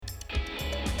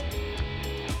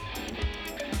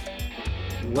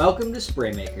Welcome to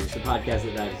Spraymakers, the podcast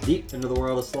that dives deep into the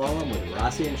world of slalom with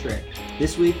Rossi and Trent.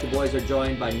 This week, the boys are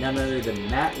joined by none other than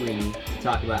Matt Rini to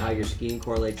talk about how your skiing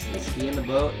correlates to the ski and the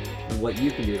boat and what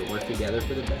you can do to work together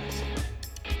for the best.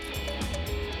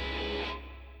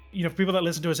 You know, for people that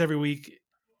listen to us every week,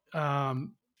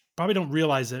 probably don't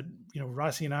realize that,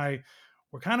 Rossi and I,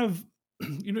 we're kind of,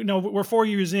 we're 4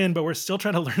 years in, but we're still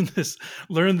trying to learn this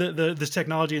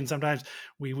technology. And sometimes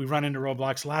we run into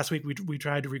roadblocks. Last week, we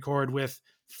tried to record with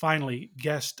finally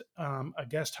a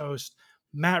guest host,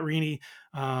 Matt Rini.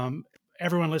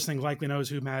 Everyone listening likely knows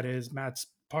who Matt is. Matt's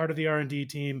part of the R&D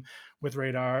team with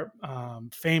Radar,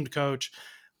 famed coach,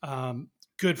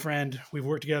 good friend. We've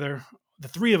worked together. The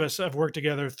three of us have worked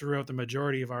together throughout the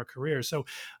majority of our careers. So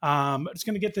I'm just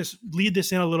going to lead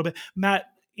this in a little bit. Matt,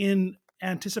 in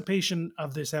anticipation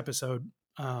of this episode,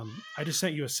 I just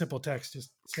sent you a simple text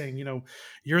just saying,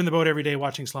 you're in the boat every day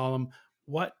watching slalom.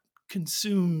 What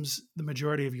consumes the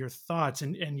majority of your thoughts?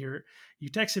 And you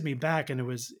texted me back, and it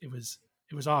was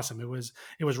awesome. It was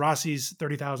Rossi's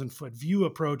 30,000 foot view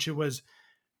approach. It was,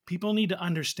 people need to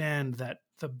understand that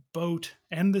the boat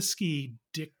and the ski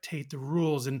dictate the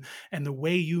rules, and the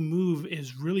way you move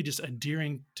is really just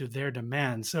adhering to their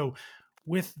demands. So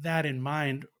with that in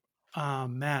mind,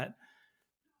 Matt,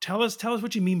 tell us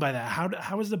what you mean by that.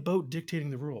 How is the boat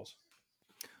dictating the rules?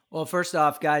 Well, first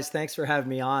off, guys, thanks for having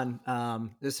me on.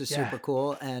 This is super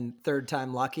cool and third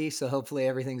time lucky. So hopefully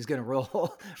everything's going to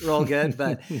roll good,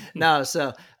 but no.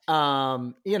 So,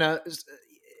 like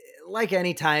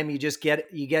any time you just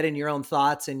get in your own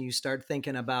thoughts and you start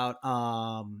thinking about,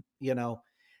 how,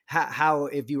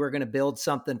 if you were going to build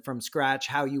something from scratch,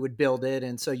 how you would build it.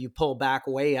 And so you pull back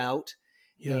way out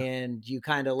and you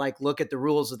kind of like look at the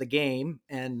rules of the game,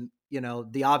 and,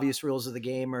 the obvious rules of the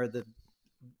game are the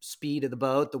speed of the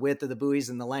boat, the width of the buoys,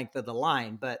 and the length of the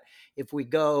line. But if we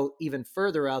go even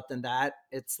further out than that,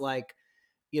 it's like,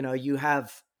 you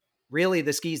have really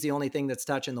the ski's the only thing that's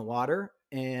touching the water,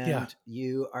 and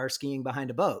you are skiing behind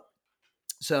a boat.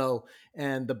 So,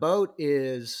 and the boat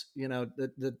is,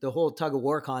 the whole tug of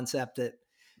war concept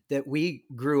that we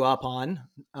grew up on,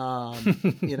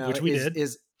 Which we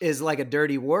is like a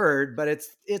dirty word, but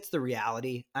it's the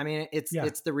reality. I mean,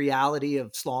 it's the reality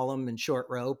of slalom and short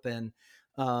rope. And,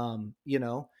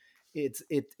 it's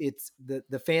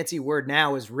the fancy word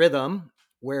now is rhythm,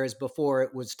 whereas before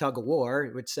it was tug of war,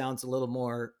 which sounds a little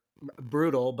more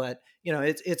brutal, but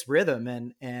it's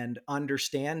rhythm and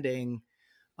understanding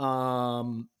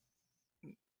the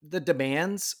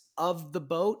demands of the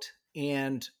boat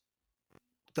and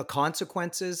the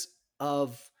consequences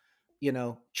of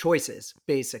choices,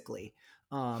 basically.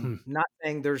 Not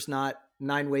saying there's not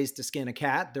 9 ways to skin a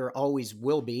cat. There always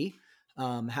will be.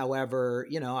 However,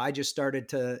 I just started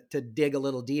to dig a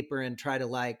little deeper and try to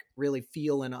like really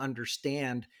feel and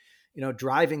understand,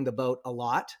 driving the boat a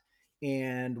lot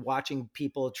and watching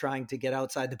people trying to get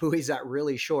outside the buoys at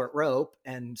really short rope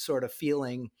and sort of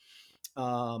feeling,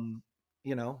 how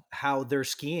they're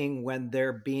skiing when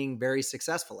they're being very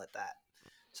successful at that.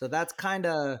 So that's kind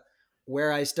of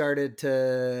where I started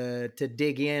to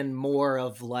dig in more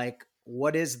of like,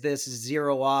 what is this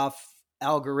zero off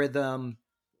algorithm,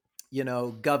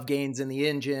 gov gains in the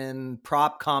engine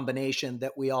prop combination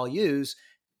that we all use?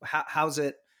 How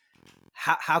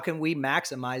can we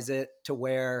maximize it to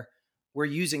where we're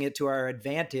using it to our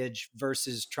advantage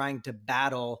versus trying to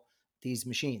battle these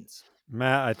machines?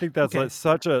 Matt, I think that's like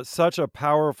such a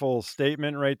powerful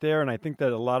statement right there. And I think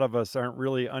that a lot of us aren't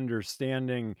really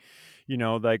understanding,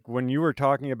 like when you were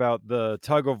talking about the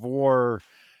tug of war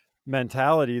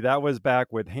mentality, that was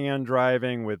back with hand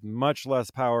driving, with much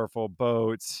less powerful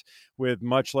boats, with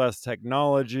much less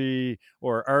technology,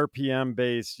 or RPM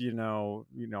based.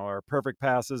 Our perfect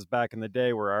passes back in the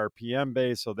day were RPM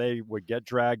based, so they would get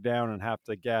dragged down and have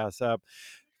to gas up.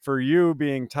 For you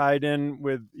being tied in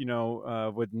with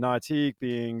with Nautique,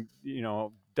 being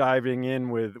diving in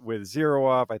with zero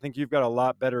off, I think you've got a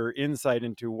lot better insight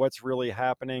into what's really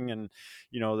happening. And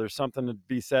there's something to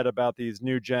be said about these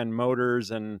new gen motors,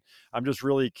 and I'm just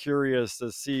really curious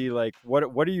to see like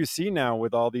what do you see now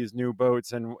with all these new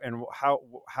boats, and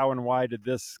how and why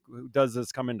does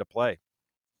this come into play?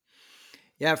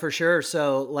 Yeah, for sure.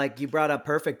 So like you brought up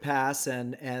perfect pass,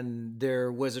 and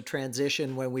there was a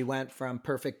transition when we went from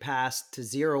perfect pass to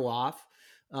zero off,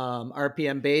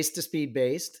 RPM based to speed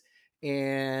based.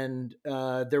 And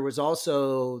there was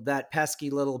also that pesky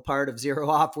little part of zero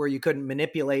off where you couldn't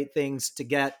manipulate things to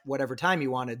get whatever time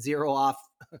you wanted. Zero off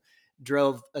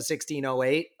drove a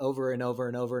 1608 over and over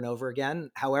and over and over again.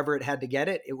 However it had to get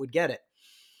it, it would get it.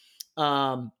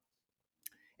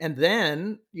 And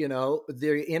then,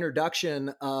 the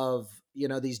introduction of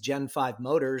these Gen 5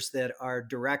 motors that are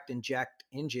direct inject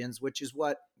engines, which is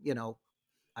what,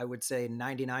 I would say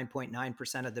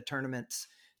 99.9% of the tournaments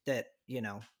that,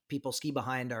 people ski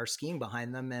behind are skiing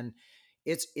behind them. And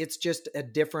it's just a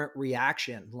different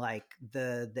reaction, like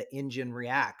the engine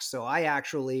reacts. So I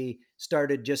actually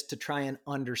started just to try and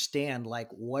understand, like,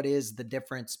 what is the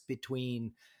difference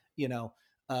between,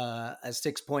 a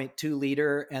 6.2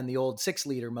 liter and the old 6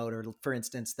 liter motor, for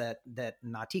instance, that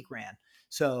Nautique ran.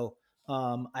 So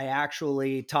I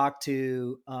actually talked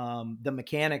to the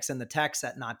mechanics and the techs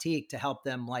at Nautique to help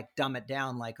them like dumb it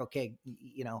down. Like, okay,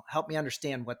 help me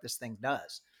understand what this thing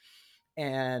does.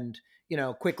 And,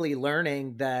 quickly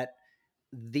learning that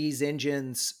these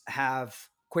engines have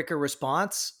quicker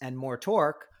response and more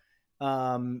torque.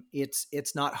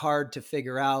 It's not hard to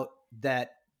figure out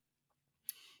that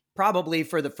probably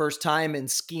for the first time in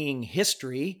skiing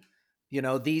history,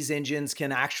 these engines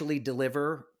can actually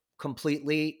deliver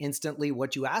completely instantly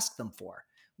what you ask them for,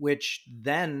 which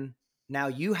then now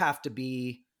you have to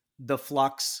be the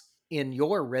flux in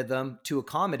your rhythm to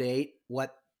accommodate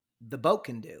what the boat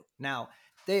can do. Now,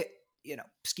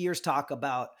 skiers talk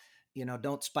about,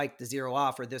 don't spike the zero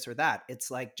off or this or that. It's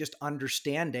like just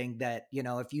understanding that,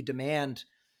 if you demand,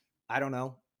 I don't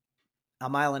know, a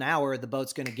mile an hour, the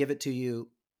boat's going to give it to you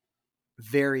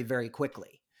very, very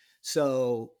quickly.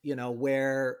 So,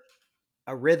 where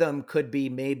a rhythm could be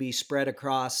maybe spread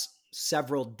across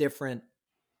several different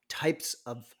types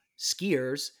of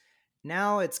skiers,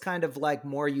 now it's kind of like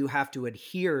more you have to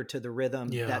adhere to the rhythm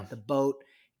that the boat,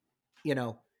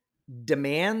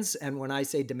 demands. And when I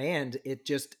say demand,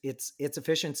 it's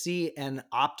efficiency and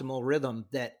optimal rhythm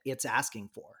that it's asking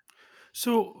for.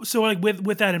 So like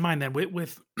with that in mind, then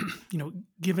with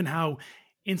given how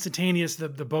instantaneous the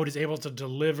boat is able to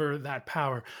deliver that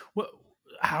power,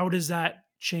 how does that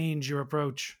change your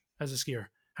approach as a skier?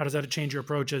 How does that change your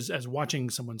approach as watching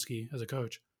someone ski as a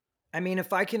coach? I mean,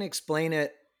 if I can explain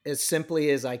it as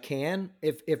simply as I can,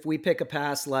 if we pick a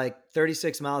pass like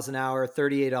 36 miles an hour,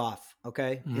 38 off,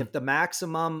 okay? Mhm. If the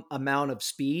maximum amount of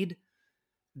speed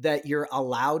that you're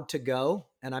allowed to go,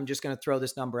 and I'm just going to throw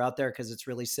this number out there because it's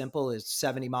really simple, is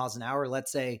 70 miles an hour.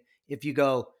 Let's say if you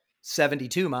go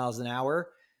 72 miles an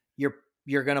hour,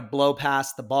 you're going to blow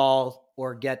past the ball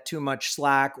or get too much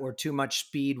slack or too much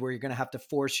speed where you're going to have to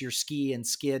force your ski and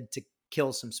skid to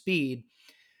kill some speed.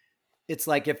 It's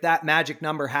like, if that magic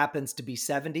number happens to be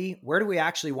 70, where do we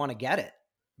actually want to get it?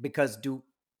 Because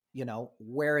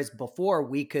whereas before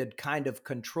we could kind of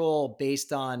control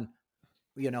based on,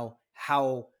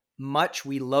 how much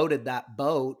we loaded that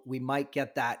boat, we might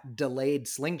get that delayed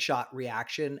slingshot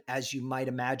reaction, as you might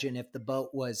imagine if the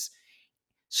boat was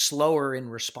slower in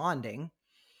responding.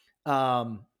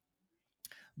 But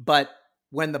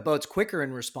when the boat's quicker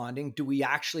in responding, do we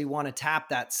actually want to tap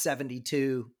that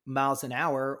 72 miles an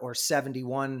hour or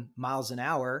 71 miles an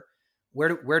hour? Where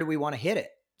do we want to hit it?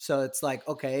 So it's like,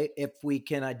 okay, if we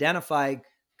can identify,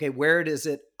 okay, where do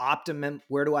I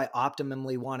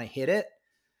optimally want to hit it?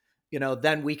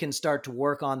 Then we can start to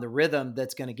work on the rhythm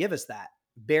that's going to give us that,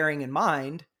 bearing in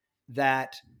mind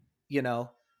that,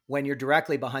 when you're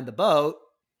directly behind the boat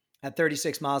at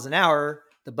 36 miles an hour,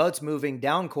 the boat's moving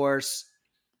down course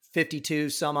 52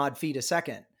 some odd feet a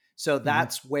second. So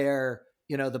that's where,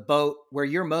 the boat, where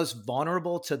you're most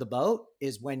vulnerable to the boat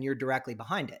is when you're directly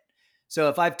behind it. So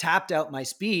if I've tapped out my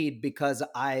speed because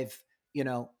I've,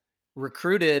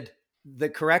 recruited the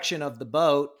correction of the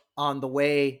boat on the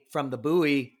way from the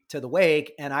buoy to the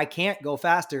wake, and I can't go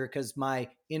faster because my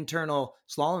internal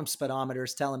slalom speedometer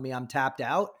is telling me I'm tapped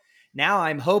out. Now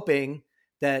I'm hoping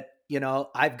that,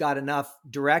 I've got enough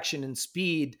direction and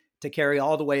speed to carry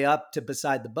all the way up to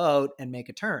beside the boat and make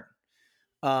a turn.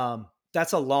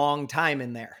 That's a long time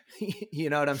in there. You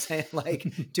know what I'm saying?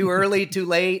 Like, too early, too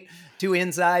late, too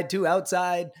inside, too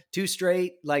outside, too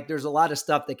straight. Like, there's a lot of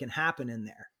stuff that can happen in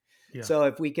there. Yeah. So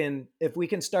if we can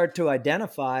start to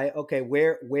identify, okay,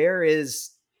 where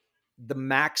is the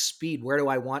max speed? Where do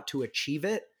I want to achieve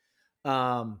it?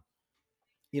 Then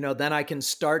I can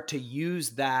start to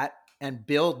use that and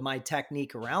build my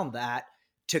technique around that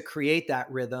to create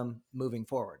that rhythm moving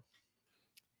forward.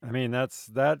 I mean, it's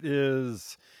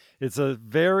a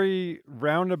very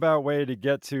roundabout way to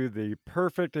get to the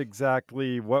perfect,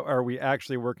 exactly what are we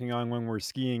actually working on when we're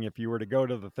skiing. If you were to go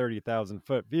to the 30,000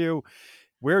 foot view,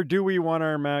 where do we want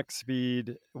our max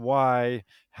speed? Why?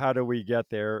 How do we get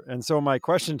there? And so my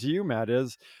question to you, Matt,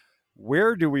 is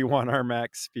where do we want our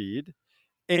max speed?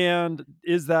 And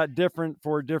is that different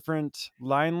for different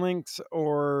line lengths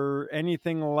or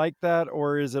anything like that?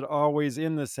 Or is it always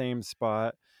in the same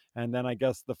spot? And then I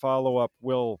guess the follow-up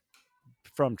will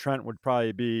from Trent would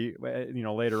probably be,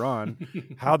 later on,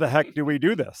 how the heck do we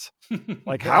do this?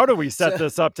 Like, Yeah. how do we set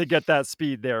this up to get that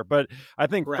speed there? But I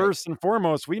think Right. first and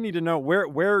foremost, we need to know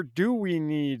where do we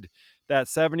need that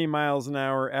 70 miles an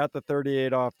hour at the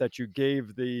 38 off that you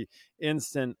gave the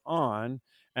instant on,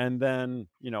 and then,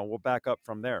 we'll back up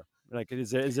from there. Like,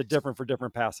 is it different for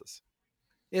different passes?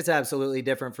 It's absolutely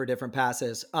different for different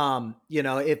passes.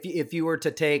 If you were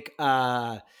to take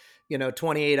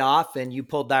 28 off and you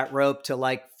pulled that rope to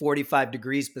like 45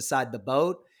 degrees beside the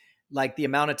boat, like the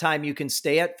amount of time you can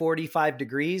stay at 45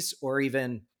 degrees or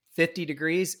even 50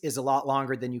 degrees is a lot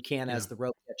longer than you can as the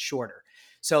rope gets shorter.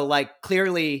 So like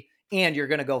clearly, and you're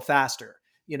going to go faster.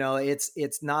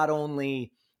 It's not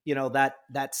only,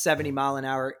 that 70 mile an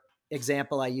hour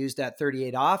example I used at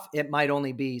 38 off, it might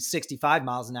only be 65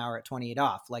 miles an hour at 28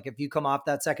 off. Like if you come off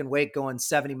that second wake going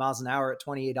 70 miles an hour at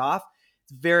 28 off,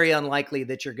 it's very unlikely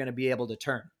that you're going to be able to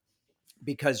turn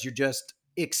because you're just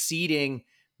exceeding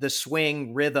the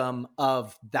swing rhythm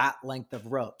of that length of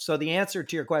rope. So the answer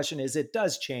to your question is it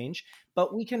does change,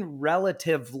 but we can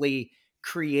relatively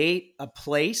create a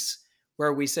place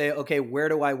where we say, okay, where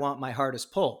do I want my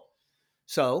hardest pull?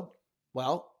 So,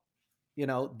 well,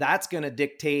 that's going to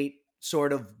dictate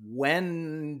sort of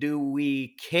when do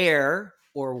we care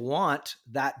or want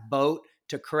that boat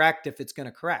to correct if it's going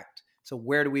to correct. So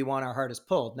where do we want our hardest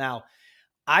pull? Now,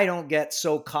 I don't get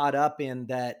so caught up in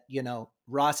that,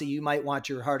 Rossi, you might want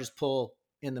your hardest pull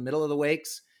in the middle of the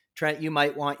wakes. Trent, you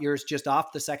might want yours just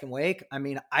off the second wake. I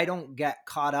mean, I don't get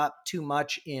caught up too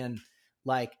much in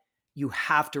like, you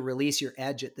have to release your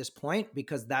edge at this point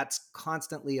because that's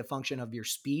constantly a function of your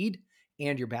speed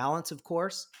and your balance, of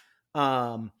course.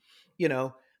 But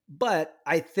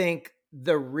I think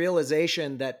the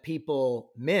realization that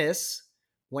people miss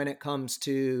when it comes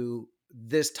to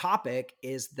this topic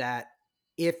is that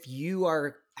if you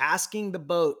are asking the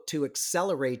boat to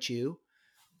accelerate you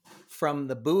from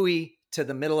the buoy to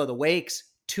the middle of the wakes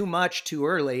too much, too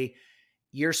early,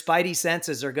 your spidey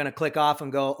senses are going to click off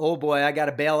and go, oh boy, I got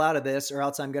to bail out of this or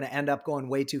else I'm going to end up going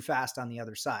way too fast on the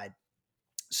other side.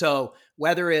 So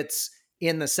whether it's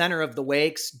in the center of the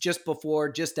wakes, just before,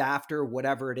 just after,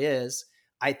 whatever it is,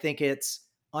 I think it's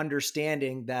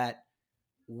understanding that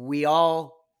we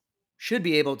all should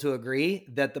be able to agree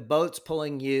that the boat's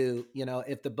pulling you,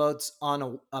 if the boat's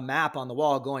on a map on the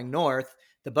wall going north,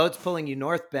 the boat's pulling you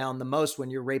northbound the most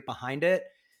when you're right behind it.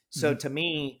 So to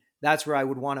me, that's where I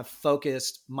would want to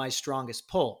focus my strongest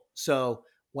pull. So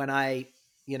when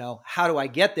how do I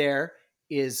get there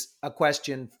is a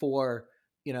question for,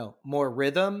 more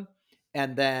rhythm.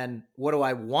 And then what do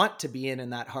I want to be in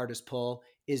that hardest pull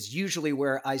is usually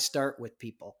where I start with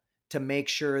people to make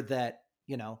sure that,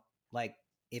 like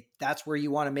if that's where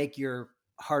you want to make your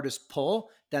hardest pull,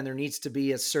 then there needs to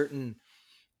be a certain,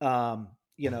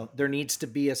 there needs to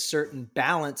be a certain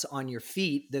balance on your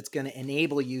feet that's going to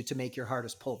enable you to make your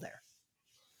hardest pull there.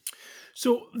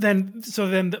 So then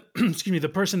the, excuse me, the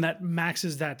person that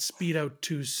maxes that speed out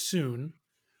too soon,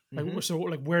 like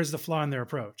where's the flaw in their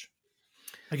approach?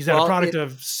 Like, is that a product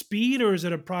of speed or is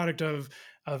it a product of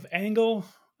angle?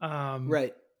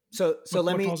 Right. So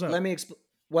let me explain.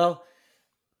 Well,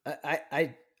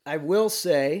 I will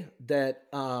say that,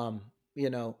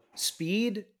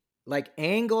 speed, like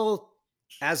angle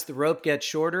as the rope gets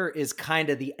shorter is kind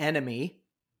of the enemy.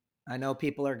 I know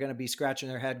people are going to be scratching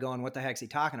their head going, what the heck's he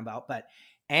talking about? But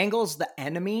angle's the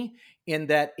enemy in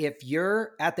that if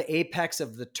you're at the apex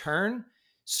of the turn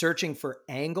searching for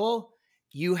angle,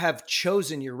 you have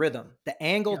chosen your rhythm. The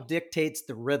angle dictates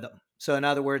the rhythm. So in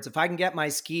other words, if I can get my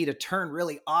ski to turn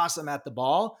really awesome at the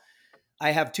ball,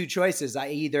 I have two choices. I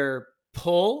either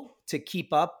pull to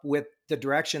keep up with the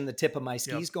direction the tip of my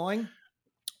ski's going,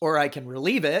 or I can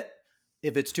relieve it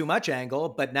if it's too much angle,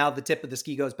 but now the tip of the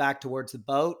ski goes back towards the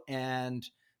boat and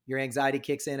your anxiety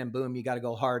kicks in and boom, you got to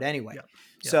go hard anyway.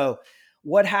 So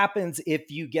what happens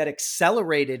if you get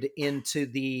accelerated into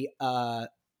the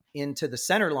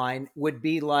center line would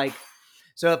be like,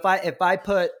 so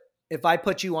if I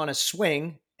put you on a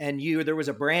swing and there was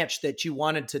a branch that you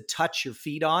wanted to touch your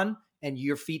feet on and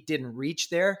your feet didn't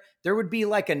reach there would be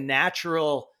like a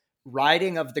natural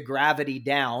riding of the gravity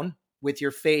down with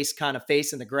your face kind of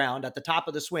facing the ground. At the top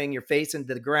of the swing, you're facing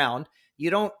to the ground.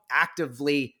 You don't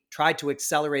actively try to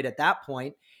accelerate at that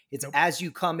point. It's as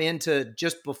you come into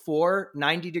just before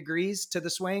 90 degrees to the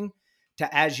swing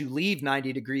to as you leave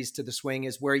 90 degrees to the swing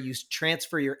is where you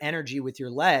transfer your energy with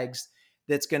your legs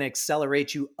that's going to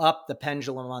accelerate you up the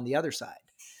pendulum on the other side.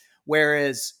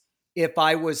 Whereas if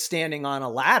I was standing on a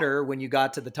ladder when you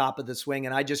got to the top of the swing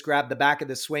and I just grabbed the back of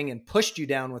the swing and pushed you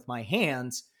down with my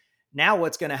hands, now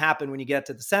what's going to happen when you get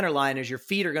to the center line is your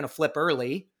feet are going to flip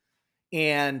early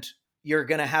and you're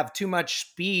going to have too much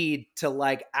speed to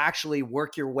like actually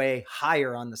work your way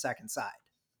higher on the second side.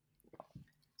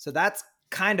 So that's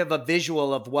kind of a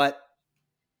visual of what,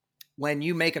 when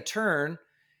you make a turn,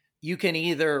 you can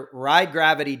either ride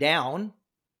gravity down,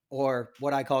 or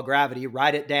what I call gravity,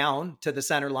 ride it down to the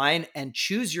center line and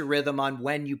choose your rhythm on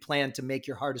when you plan to make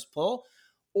your hardest pull,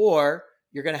 or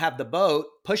you're going to have the boat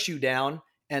push you down,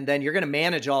 and then you're going to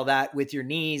manage all that with your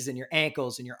knees and your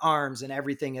ankles and your arms and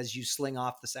everything as you sling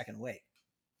off the second wake.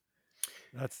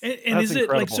 That's is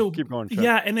incredible. It like, so keep going, Chuck.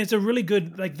 Yeah, and it's a really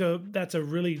good, like, that's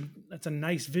a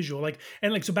nice visual, like,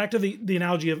 and like, so back to the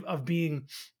analogy of being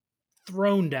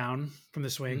thrown down from the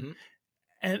swing,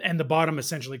 Mm-hmm. and the bottom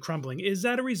essentially crumbling. Is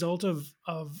that a result of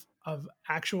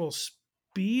actual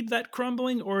speed, that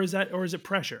crumbling, or is it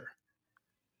pressure?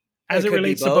 As it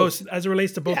relates to both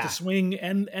the swing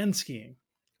and skiing.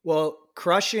 Well,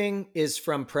 crushing is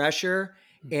from pressure.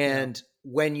 And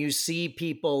when you see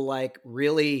people like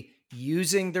really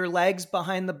using their legs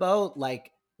behind the boat,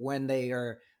 like when they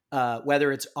are,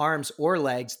 whether it's arms or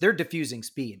legs, they're diffusing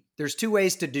speed. There's two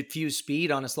ways to diffuse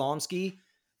speed on a slalom ski.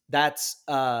 That's,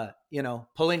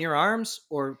 pulling your arms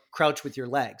or crouch with your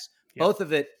legs. Yeah. Both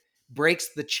of it breaks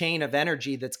the chain of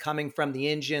energy that's coming from the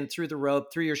engine, through the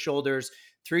rope, through your shoulders,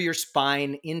 through your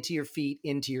spine, into your feet,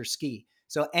 into your ski.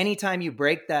 So anytime you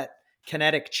break that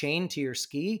kinetic chain to your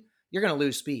ski, you're going to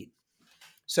lose speed.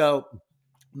 So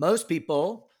most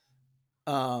people,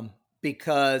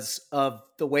 because of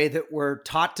the way that we're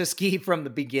taught to ski from the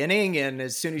beginning, and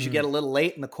as soon as you get a little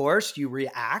late in the course, you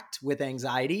react with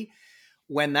anxiety.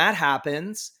 When that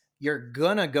happens, you're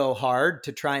going to go hard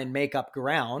to try and make up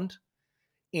ground.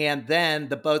 And then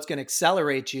the boat's going to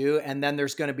accelerate you. And then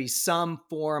there's going to be some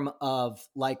form of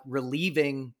like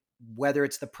relieving, whether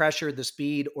it's the pressure, the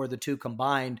speed, or the two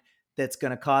combined, that's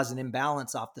going to cause an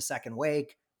imbalance off the second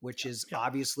wake, which is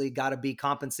obviously got to be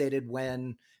compensated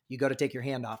when you go to take your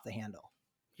hand off the handle.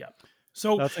 Yeah.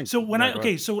 So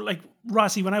like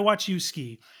Rossi, when I watch you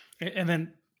ski, and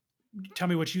then tell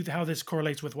me how this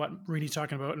correlates with what Rini's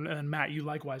talking about, and Matt, you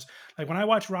likewise. Like when I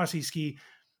watch Rossi ski,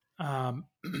 and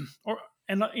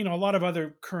a lot of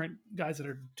other current guys that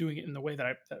are doing it in the way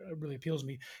that really appeals to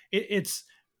me. It's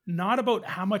not about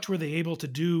how much were they able to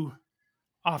do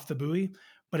off the buoy,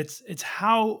 but it's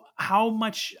how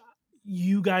much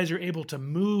you guys are able to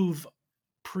move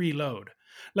preload.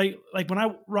 Like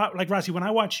Rossi, when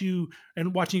I watch you,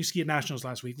 and watching you ski at nationals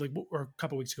last week, or a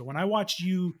couple weeks ago, when I watched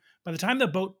you, by the time the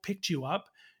boat picked you up,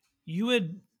 you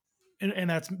had, and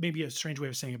that's maybe a strange way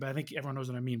of saying it, but I think everyone knows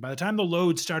what I mean. By the time the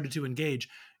load started to engage,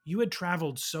 you had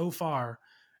traveled so far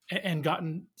and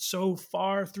gotten so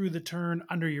far through the turn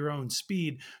under your own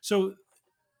speed. So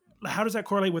how does that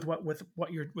correlate with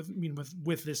what you're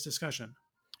with this discussion?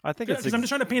 I think because I'm just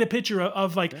trying to paint a picture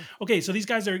of like, okay, so these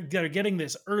guys are getting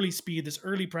this early speed, this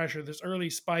early pressure, this early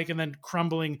spike, and then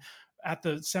crumbling at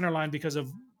the center line because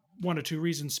of one or two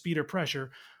reasons, speed or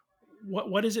pressure.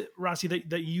 What is it, Rossi,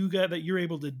 that you're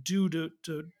able to do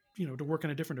to work in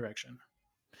a different direction?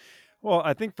 Well,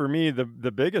 I think for me,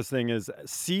 the biggest thing is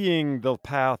seeing the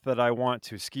path that I want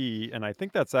to ski. And I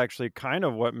think that's actually kind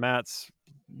of what Matt's,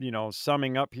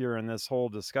 summing up here in this whole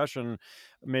discussion,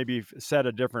 maybe said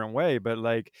a different way. But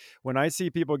like when I see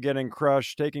people getting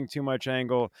crushed, taking too much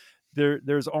angle,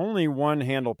 there's only one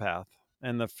handle path.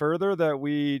 And the further that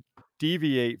we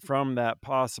deviate from that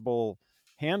possible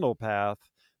handle path,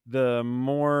 the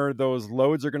more those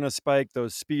loads are going to spike,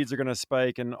 those speeds are going to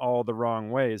spike in all the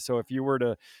wrong ways. So if you were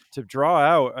to draw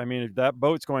out, I mean, that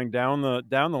boat's going down the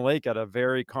lake at a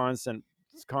very constant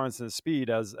speed,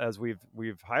 as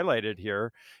we've highlighted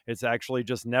here. It's actually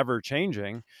just never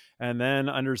changing. And then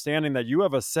understanding that you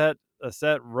have a set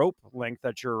rope length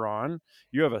that you're on,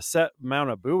 you have a set amount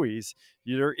of buoys,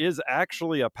 there is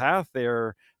actually a path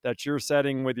there that you're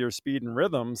setting with your speed and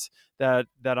rhythms that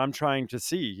I'm trying to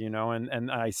see,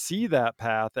 and I see that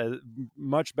path as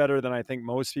much better than I think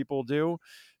most people do.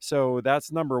 So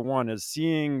that's number one, is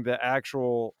seeing the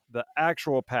actual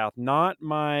path, not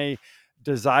my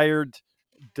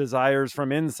desires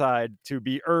from inside to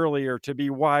be earlier, to be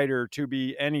wider, to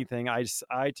be anything.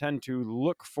 I tend to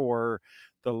look for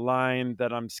the line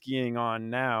that I'm skiing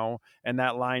on now, and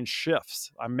that line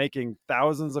shifts. I'm making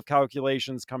thousands of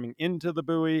calculations coming into the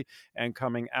buoy and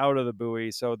coming out of the buoy.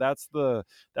 So that's the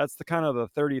kind of the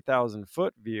 30,000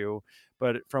 foot view.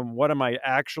 But from what am I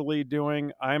actually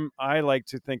doing, I like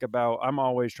to think about, I'm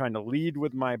always trying to lead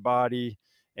with my body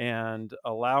and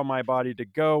allow my body to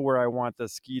go where I want the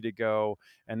ski to go.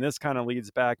 And this kind of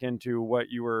leads back into what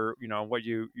you were, what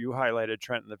you highlighted,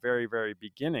 Trent, in the very, very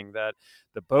beginning, that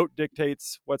the boat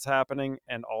dictates what's happening,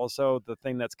 and also the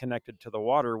thing that's connected to the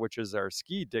water, which is our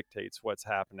ski, dictates what's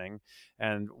happening.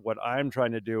 And what I'm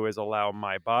trying to do is allow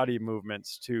my body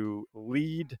movements to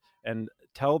lead and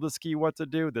tell the ski what to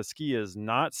do. The ski is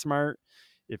not smart.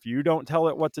 If you don't tell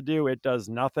it what to do, it does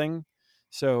nothing.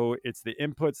 So it's the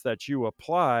inputs that you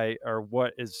apply are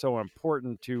what is so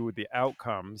important to the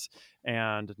outcomes,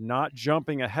 and not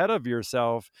jumping ahead of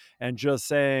yourself and just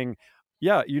saying,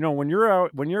 yeah, when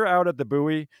you're out at the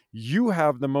buoy, you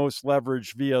have the most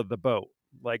leverage via the boat.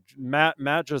 Like Matt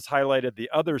just highlighted the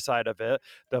other side of it.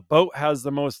 The boat has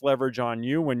the most leverage on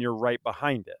you when you're right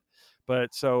behind it.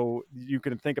 But so you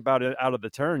can think about it out of the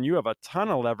turn. You have a ton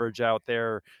of leverage out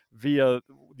there via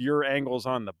your angles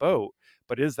on the boat.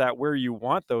 But is that where you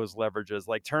want those leverages?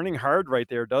 Like turning hard right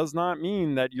there does not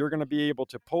mean that you're going to be able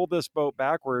to pull this boat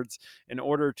backwards in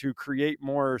order to create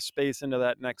more space into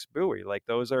that next buoy. Like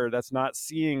that's not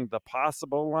seeing the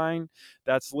possible line.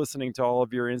 That's listening to all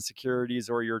of your insecurities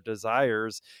or your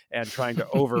desires and trying to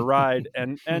override.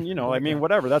 and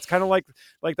whatever. That's kind of like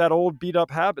that old beat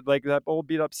up habit, like that old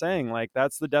beat up saying, like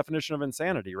that's the definition of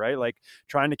insanity, right? Like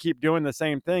trying to keep doing the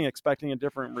same thing, expecting a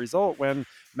different result, when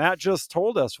Matt just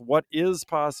told us what is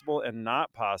possible and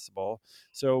not possible.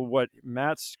 So what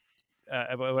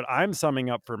I'm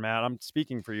summing up for Matt, I'm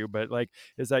speaking for you, but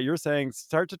is that you're saying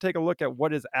start to take a look at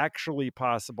what is actually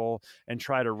possible and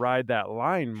try to ride that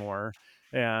line more.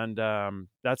 And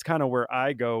that's kind of where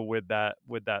I go with that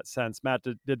sense. Matt,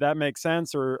 did that make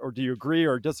sense, or do you agree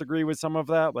or disagree with some of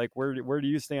that? Like where do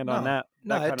you stand on that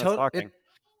kind of talking?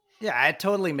 Yeah, it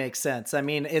totally makes sense. I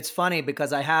mean, it's funny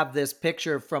because I have this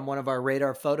picture from one of our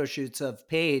radar photo shoots of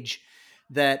Paige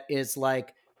that is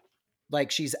like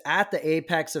she's at the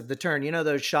apex of the turn.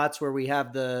 Those shots where we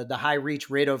have the high reach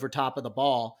right over top of the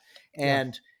ball.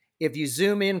 And if you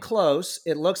zoom in close,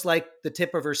 it looks like the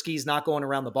tip of her ski's not going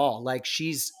around the ball. Like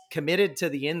she's committed to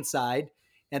the inside.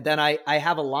 And then I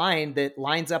have a line that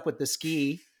lines up with the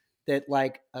ski, that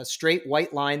like a straight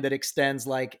white line that extends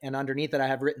and underneath it I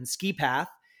have written ski path.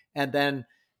 And then,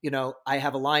 I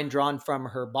have a line drawn from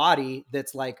her body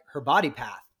that's like her body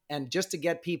path. And just to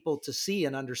get people to see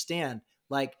and understand,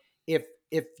 like if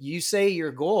you say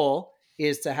your goal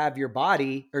is to have your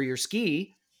body or your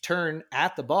ski turn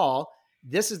at the ball,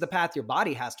 this is the path your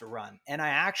body has to run. And I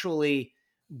actually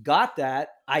got that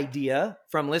idea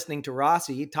from listening to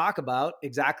Rossi talk about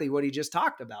exactly what he just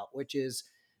talked about, which is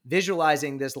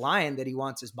visualizing this line that he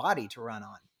wants his body to run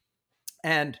on.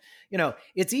 And,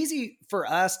 it's easy for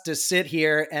us to sit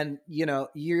here and,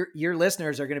 your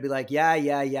listeners are going to be like,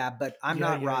 yeah, but I'm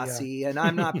not Rossi and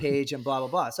I'm not Paige and blah, blah,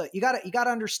 blah. So you got to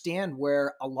understand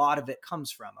where a lot of it comes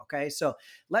from. Okay. So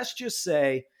let's just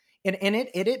say, and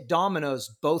it dominoes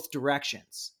both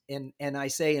directions. And I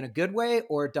say in a good way,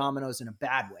 or it dominoes in a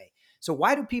bad way. So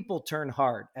why do people turn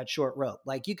hard at short rope?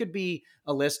 Like you could be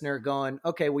a listener going,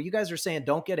 okay, well, you guys are saying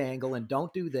don't get angle and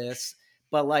don't do this.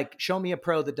 But show me a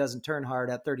pro that doesn't turn hard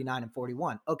at 39 and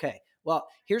 41. Okay, well,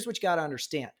 here's what you got to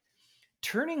understand.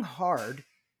 Turning hard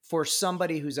for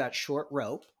somebody who's at short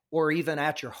rope or even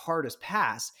at your hardest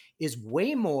pass is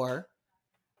way more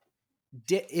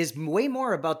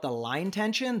about the line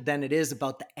tension than it is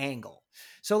about the angle.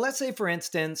 So let's say, for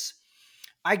instance,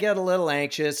 I get a little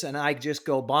anxious and I just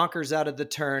go bonkers out of the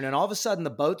turn, and all of a sudden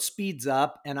the boat speeds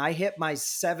up and I hit my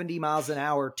 70 miles an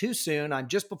hour too soon. I'm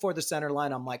just before the center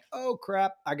line. I'm like, oh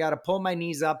crap, I got to pull my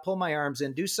knees up, pull my arms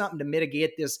in, do something to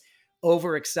mitigate this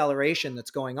over acceleration that's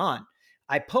going on.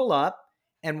 I pull up,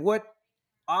 and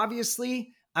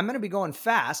obviously I'm going to be going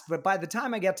fast, but by the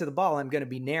time I get to the ball, I'm going to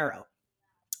be narrow.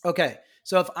 Okay.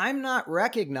 So if I'm not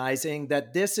recognizing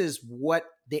that this is what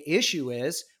the issue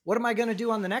is, what am I going to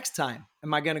do on the next time?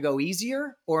 Am I going to go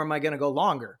easier or am I going to go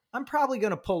longer? I'm probably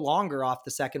going to pull longer off the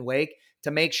second wake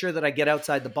to make sure that I get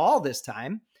outside the ball this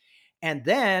time. And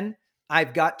then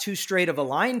I've got too straight of a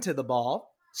line to the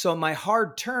ball. So my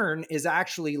hard turn is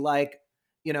actually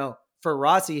for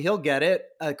Rossi, he'll get it,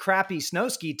 a crappy snow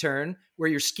ski turn where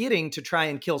you're skidding to try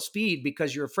and kill speed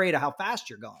because you're afraid of how fast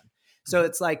you're going. So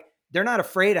it's like, they're not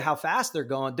afraid of how fast they're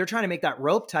going. They're trying to make that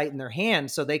rope tight in their hand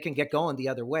so they can get going the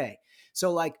other way.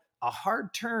 So a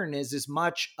hard turn is as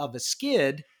much of a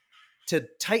skid to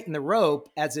tighten the rope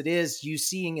as it is you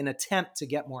seeing an attempt to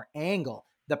get more angle.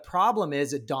 The problem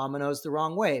is it dominoes the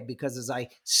wrong way, because as I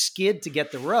skid to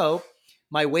get the rope,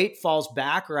 my weight falls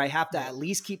back, or I have to at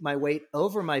least keep my weight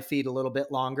over my feet a little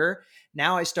bit longer.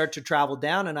 Now I start to travel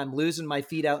down and I'm losing my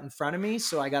feet out in front of me.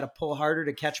 So I got to pull harder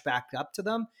to catch back up to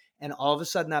them. And all of a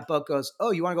sudden that boat goes,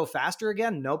 oh, you want to go faster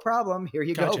again? No problem. Here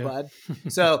you Gotcha. go, bud.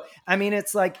 So, I mean,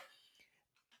 it's like,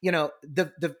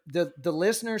 the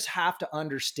listeners have to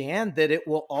understand that it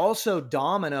will also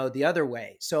domino the other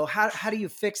way. So how do you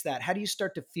fix that? How do you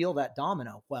start to feel that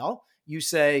domino? Well, you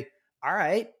say, all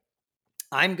right,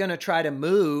 I'm going to try to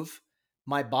move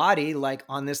my body like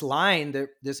on this line,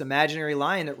 this imaginary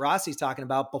line that Rossi's talking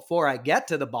about before I get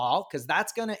to the ball, because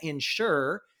that's going to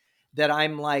ensure that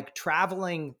I'm like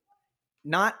traveling,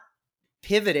 not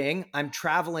pivoting. I'm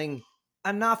traveling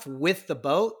enough with the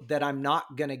boat that I'm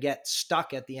not going to get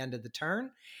stuck at the end of the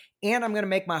turn. And I'm going to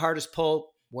make my hardest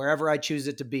pull wherever I choose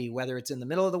it to be, whether it's in the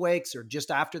middle of the wakes or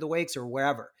just after the wakes or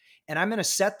wherever. And I'm going to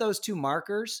set those 2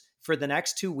 markers for the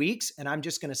next 2 weeks. And I'm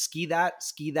just going to ski that,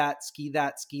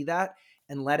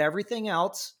 and let everything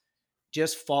else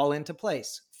just fall into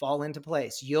place.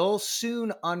 You'll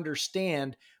soon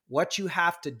understand what you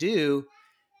have to do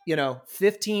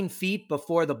 15 feet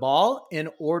before the ball in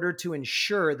order to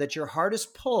ensure that your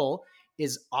hardest pull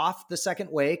is off the second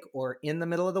wake or in the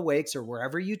middle of the wakes or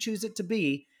wherever you choose it to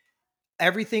be.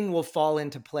 Everything will fall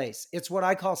into place. It's what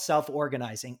I call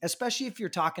self-organizing, especially if you're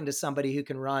talking to somebody who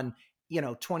can run,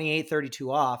 28,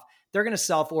 32 off, they're going to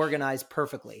self-organize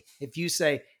perfectly. If you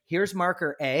say, here's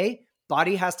marker A,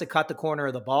 body has to cut the corner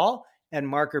of the ball, and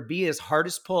marker B is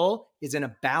hardest pull is in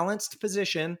a balanced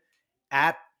position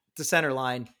at the center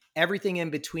line, everything in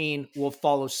between will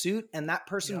follow suit, and that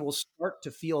person will start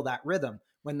to feel that rhythm.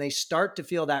 When they start to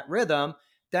feel that rhythm,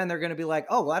 then they're going to be like,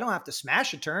 oh, well, I don't have to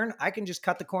smash a turn. I can just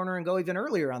cut the corner and go even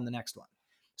earlier on the next one.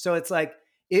 So it's like,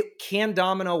 it can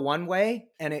domino one way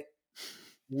and it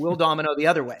will domino the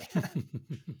other way.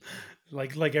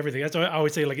 like everything. That's why I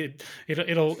always say, like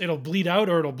it'll bleed out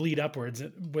or it'll bleed upwards,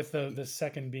 with the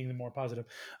second being the more positive.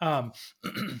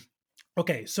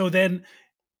 Okay. So then,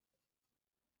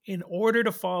 in order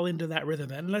to fall into that rhythm,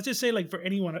 and let's just say, like, for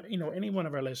anyone, any one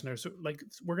of our listeners, like,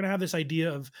 we're going to have this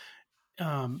idea of,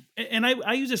 and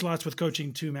I use this lots with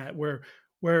coaching too, Matt,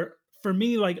 where for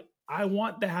me, like, I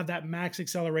want to have that max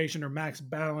acceleration or max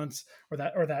balance, or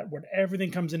that when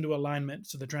everything comes into alignment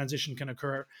so the transition can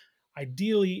occur.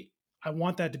 Ideally, I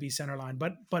want that to be center line,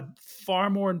 but far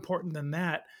more important than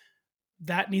that,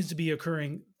 that needs to be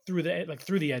occurring through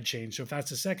the edge change. So if that's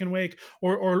the second wake,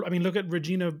 or I mean, look at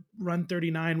Regina run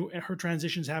 39, her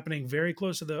transition's happening very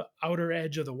close to the outer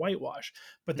edge of the whitewash,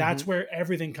 but that's where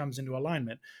everything comes into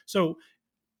alignment. So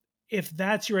if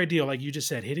that's your ideal, like you just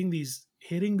said, hitting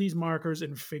these markers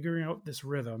and figuring out this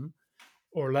rhythm,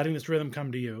 or letting this rhythm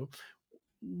come to you,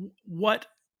 what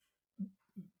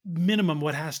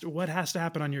has to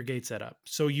happen on your gate setup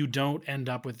so you don't end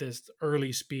up with this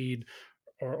early speed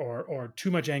or too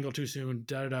much angle too soon,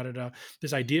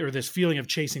 this idea or this feeling of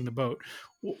chasing the boat?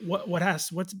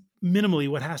 What's minimally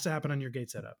what has to happen on your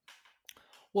gate setup?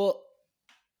 Well,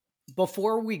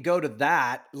 before we go to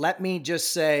that, let me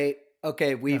just say,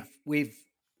 okay, we've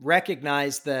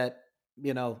recognized that,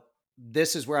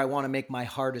 this is where I want to make my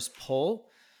hardest pull.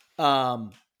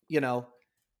 We'll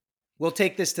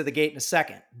take this to the gate in a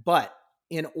second, but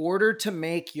in order to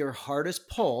make your hardest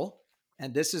pull,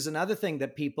 and this is another thing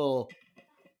that people,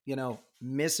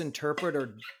 misinterpret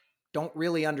or don't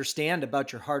really understand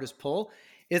about your hardest pull.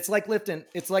 It's like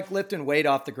lifting weight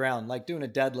off the ground, like doing a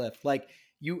deadlift. Like,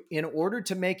 in order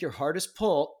to make your hardest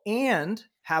pull and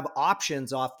have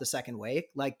options off the second wake,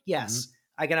 like, yes,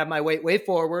 I can have my weight way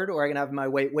forward or I can have my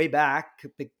weight way back.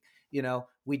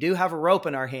 We do have a rope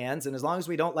in our hands, and as long as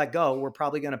we don't let go, we're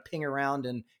probably going to ping around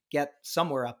and get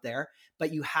somewhere up there,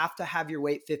 but you have to have your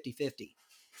weight 50-50.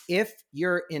 If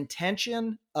your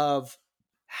intention of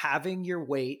having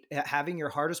your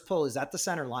hardest pull is at the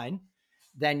center line,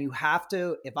 then you have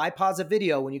to, if I pause a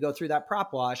video when you go through that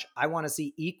prop wash, I want to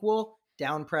see equal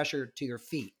down pressure to your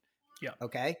feet. Yeah.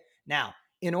 Okay. Now,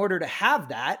 in order to have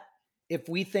that, if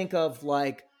we think of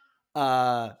like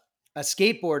a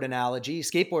skateboard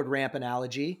ramp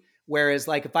analogy, whereas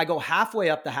like if I go halfway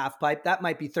up the half pipe, that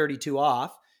might be 32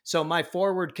 off. So my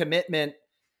forward commitment,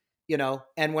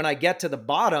 and when I get to the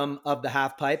bottom of the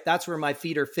half pipe, that's where my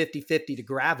feet are 50-50 to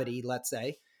gravity, let's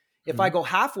say. If I go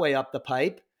halfway up the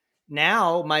pipe,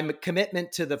 now my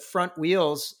commitment to the front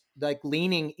wheels, like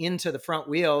leaning into the front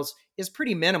wheels, is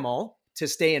pretty minimal to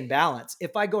stay in balance.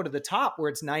 If I go to the top where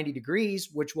it's 90 degrees,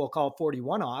 which we'll call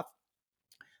 41 off,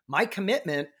 my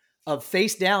commitment of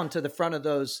face down to the front of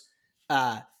those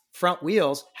front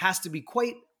wheels has to be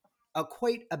quite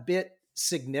a bit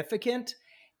significant.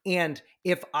 And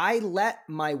if I let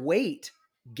my weight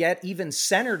get even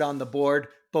centered on the board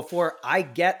before I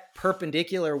get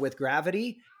perpendicular with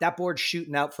gravity, that board's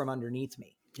shooting out from underneath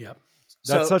me. Yep.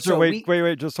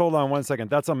 Wait, just hold on 1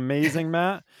 second. That's amazing,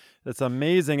 Matt. It's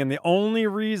amazing. And the only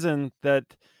reason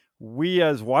that we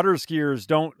as water skiers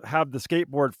don't have the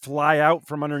skateboard fly out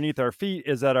from underneath our feet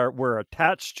is that we're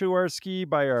attached to our ski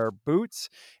by our boots,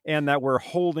 and that we're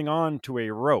holding on to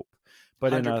a rope.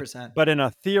 But 100%. in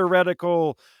a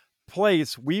theoretical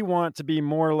place, we want to be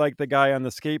more like the guy on the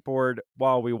skateboard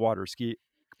while we water ski.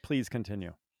 Please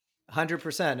continue.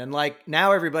 100%. And like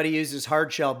now everybody uses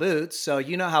hard shell boots. So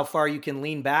you know how far you can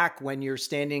lean back when you're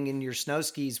standing in your snow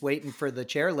skis waiting for the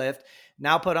chairlift.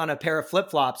 Now put on a pair of flip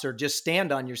flops or just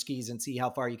stand on your skis and see how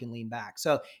far you can lean back.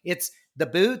 So it's the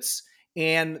boots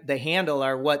and the handle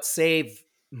are what save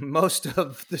most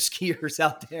of the skiers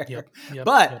out there.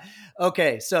 But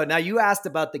okay, so now you asked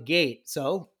about the gate.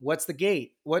 So what's the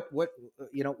gate?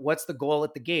 What's the goal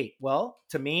at the gate? Well,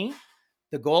 to me,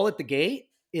 the goal at the gate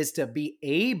is to be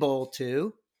able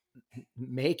to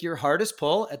make your hardest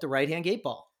pull at the right-hand gate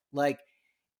ball. Like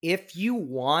if you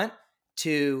want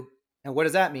to, and what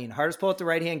does that mean? Hardest pull at the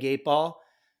right-hand gate ball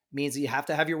means you have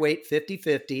to have your weight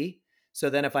 50-50. So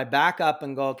then if I back up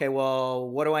and go, okay, well,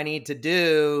 what do I need to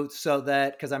do so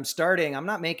that, because I'm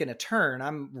not making a turn,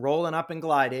 I'm rolling up and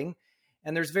gliding.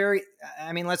 And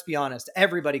let's be honest,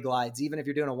 everybody glides, even if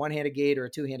you're doing a one-handed gate or a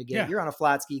two-handed gate, you're on a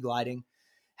flat ski gliding.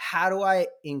 How do I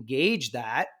engage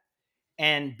that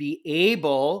and be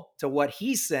able to what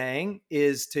he's saying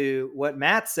is to what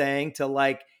Matt's saying to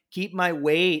like keep my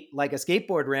weight like a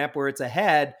skateboard ramp where it's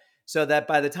ahead so that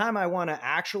by the time I want to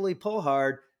actually pull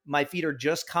hard, my feet are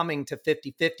just coming to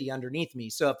 50-50 underneath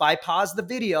me. So if I pause the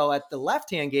video at the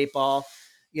left-hand gate ball,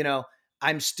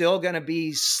 I'm still going to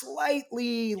be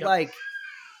slightly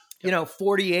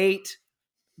 48%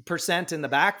 in the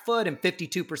back foot and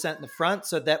 52% in the front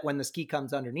so that when the ski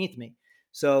comes underneath me.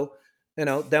 So,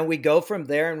 then we go from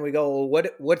there and we go, well,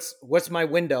 what's my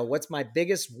window? What's my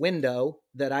biggest window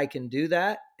that I can do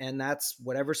that? And that's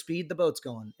whatever speed the boat's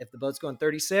going. If the boat's going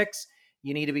 36,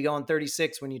 you need to be going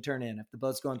 36 when you turn in. If the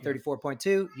boat's going 34.2,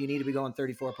 you need to be going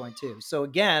 34.2. So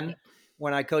again,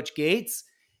 when I coach gates,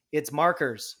 it's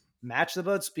markers, match the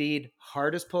boat speed,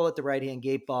 hardest pull at the right-hand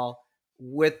gate ball,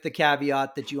 with the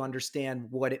caveat that you understand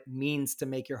what it means to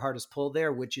make your hardest pull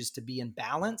there, which is to be in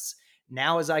balance.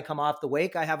 Now, as I come off the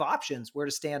wake, I have options where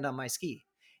to stand on my ski.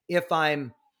 If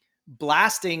I'm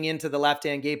blasting into the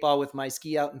left-hand gate ball with my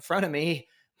ski out in front of me,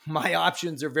 my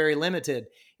options are very limited.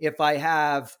 If I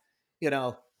have,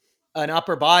 an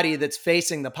upper body that's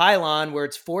facing the pylon where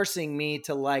it's forcing me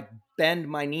to like bend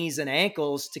my knees and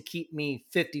ankles to keep me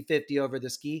 50-50 over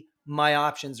the ski, my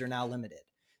options are now limited.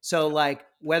 So like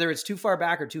whether it's too far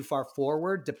back or too far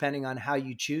forward, depending on how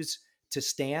you choose to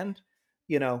stand,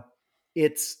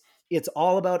 it's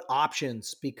all about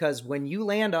options, because when you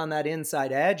land on that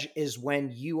inside edge is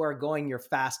when you are going your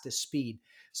fastest speed.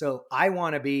 So I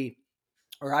want to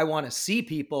see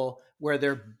people where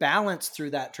they're balanced through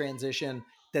that transition,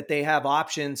 that they have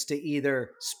options to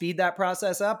either speed that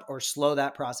process up or slow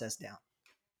that process down.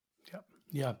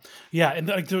 Yeah. And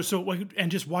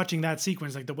and just watching that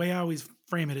sequence, like the way I always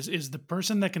frame it is the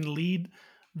person that can lead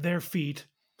their feet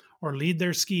or lead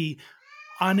their ski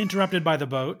uninterrupted by the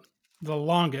boat the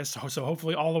longest. So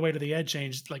hopefully all the way to the edge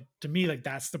change, like to me, like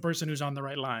that's the person who's on the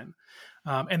right line.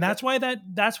 And that's why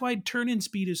turn-in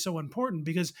speed is so important,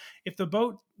 because if the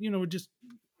boat, just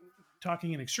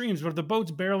talking in extremes, but if the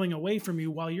boat's barreling away from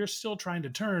you while you're still trying to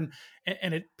turn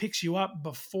and it picks you up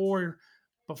before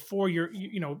you're,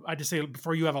 I just say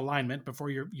before you have alignment,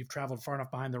 before you've traveled far enough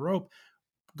behind the rope,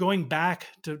 going back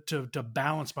to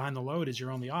balance behind the load is your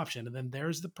only option. And then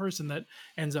there's the person that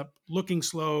ends up looking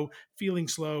slow, feeling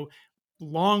slow,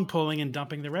 long pulling and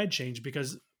dumping the red change,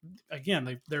 because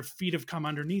again, their feet have come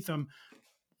underneath them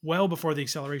well before the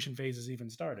acceleration phase has even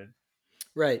started.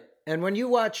 Right. And when you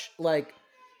watch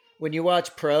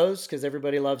pros, because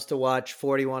everybody loves to watch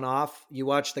 41 off, you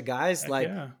watch the guys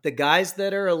the guys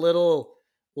that are a little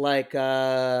like,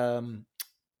 like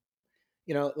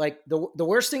the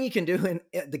worst thing you can do in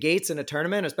the gates in a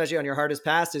tournament, especially on your hardest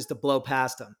pass, is to blow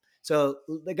past them. So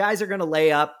the guys are going to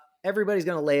lay up. Everybody's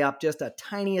going to lay up just a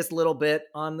tiniest little bit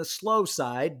on the slow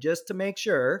side just to make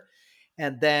sure.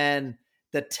 And then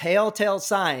the telltale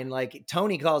sign, like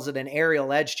Tony calls it an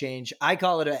aerial edge change, I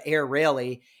call it an air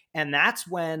railie. And that's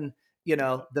when,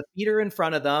 the feet are in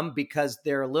front of them because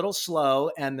they're a little slow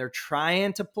and they're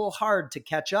trying to pull hard to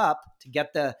catch up, to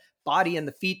get the body and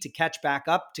the feet to catch back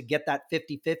up, to get that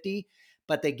 50-50.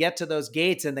 But they get to those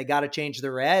gates and they got to change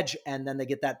their edge. And then they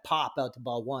get that pop out to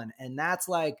ball one. And that's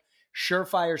like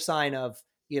surefire sign of,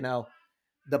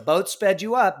 the boat sped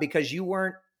you up because you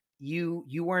weren't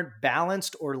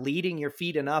balanced or leading your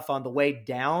feet enough on the way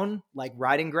down, like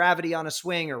riding gravity on a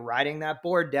swing or riding that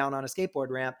board down on a skateboard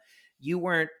ramp. You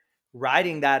weren't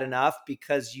riding that enough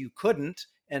because you couldn't.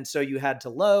 And so you had to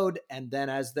load. And then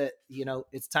as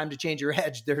it's time to change your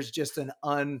edge, there's just an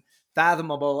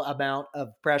unfathomable amount of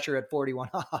pressure at 41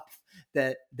 off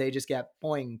that they just get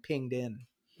pinged in.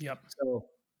 Yep. So,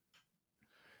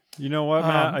 you know what,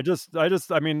 Matt?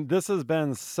 I mean, this has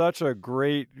been such a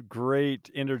great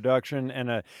introduction,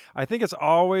 and I think it's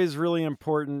always really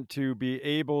important to be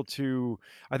able to.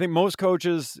 I think most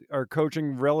coaches are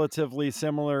coaching relatively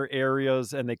similar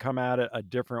areas, and they come at it a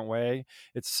different way.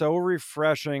 It's so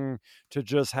refreshing to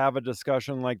just have a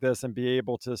discussion like this and be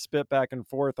able to spit back and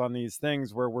forth on these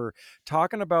things where we're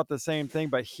talking about the same thing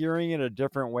but hearing it a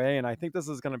different way. And I think this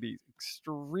is going to be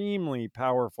extremely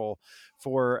powerful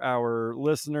for our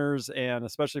listeners, and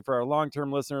especially for our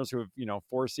long-term listeners who have,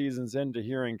 4 seasons into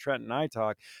hearing Trent and I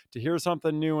talk, to hear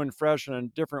something new and fresh and a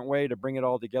different way to bring it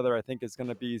all together, I think is going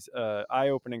to be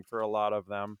eye-opening for a lot of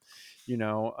them.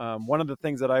 One of the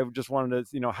things that I just wanted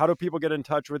to, how do people get in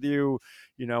touch with you?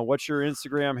 What's your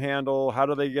Instagram handle? How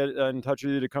do they get in touch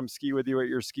with you to come ski with you at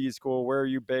your ski school? Where are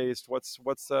you based? What's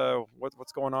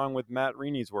going on with Matt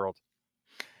Rini's world?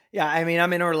 Yeah, I mean,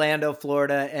 I'm in Orlando,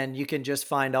 Florida, and you can just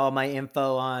find all my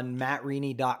info on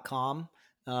mattrini.com.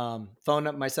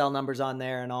 My cell number's on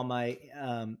there, and all my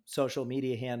social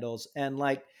media handles. And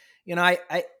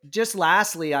I just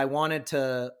lastly, I wanted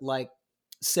to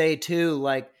say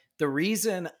too, the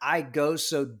reason I go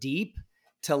so deep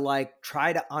to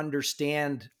try to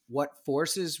understand what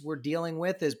forces we're dealing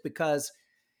with is because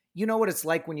you know what it's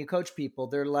like when you coach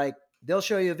people. They'll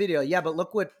show you a video. Yeah, but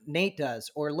look what Nate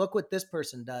does, or look what this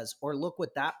person does, or look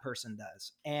what that person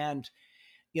does. And,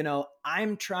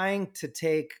 I'm trying to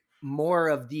take more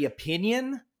of the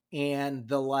opinion and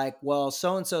the well,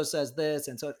 so-and-so says this.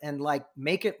 And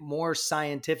make it more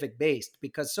scientific based,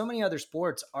 because so many other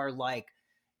sports are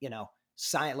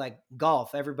science, like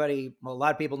golf. A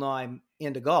lot of people know I'm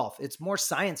into golf. It's more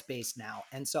science based now.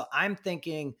 And so I'm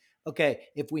thinking, okay,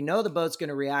 if we know the boat's going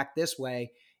to react this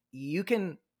way, you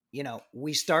can,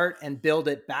 we start and build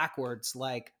it backwards.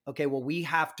 Okay, well, we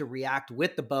have to react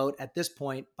with the boat at this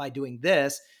point by doing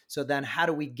this. So then how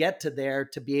do we get to there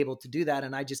to be able to do that?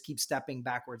 And I just keep stepping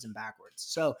backwards and backwards.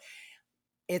 So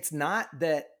it's not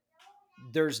that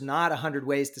there's not 100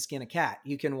 ways to skin a cat.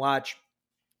 You can watch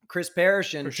Chris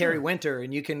Parrish and Terry Winter,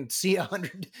 and you can see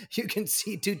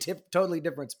two totally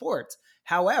different sports.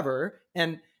 However,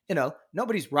 and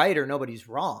nobody's right or nobody's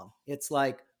wrong. It's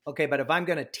okay, but if I'm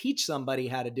going to teach somebody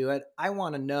how to do it, I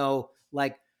want to know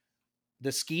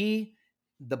the ski,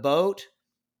 the boat,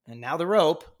 and now the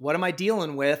rope. What am I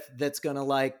dealing with that's going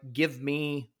to give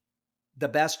me the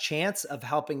best chance of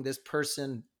helping this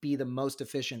person be the most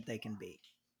efficient they can be?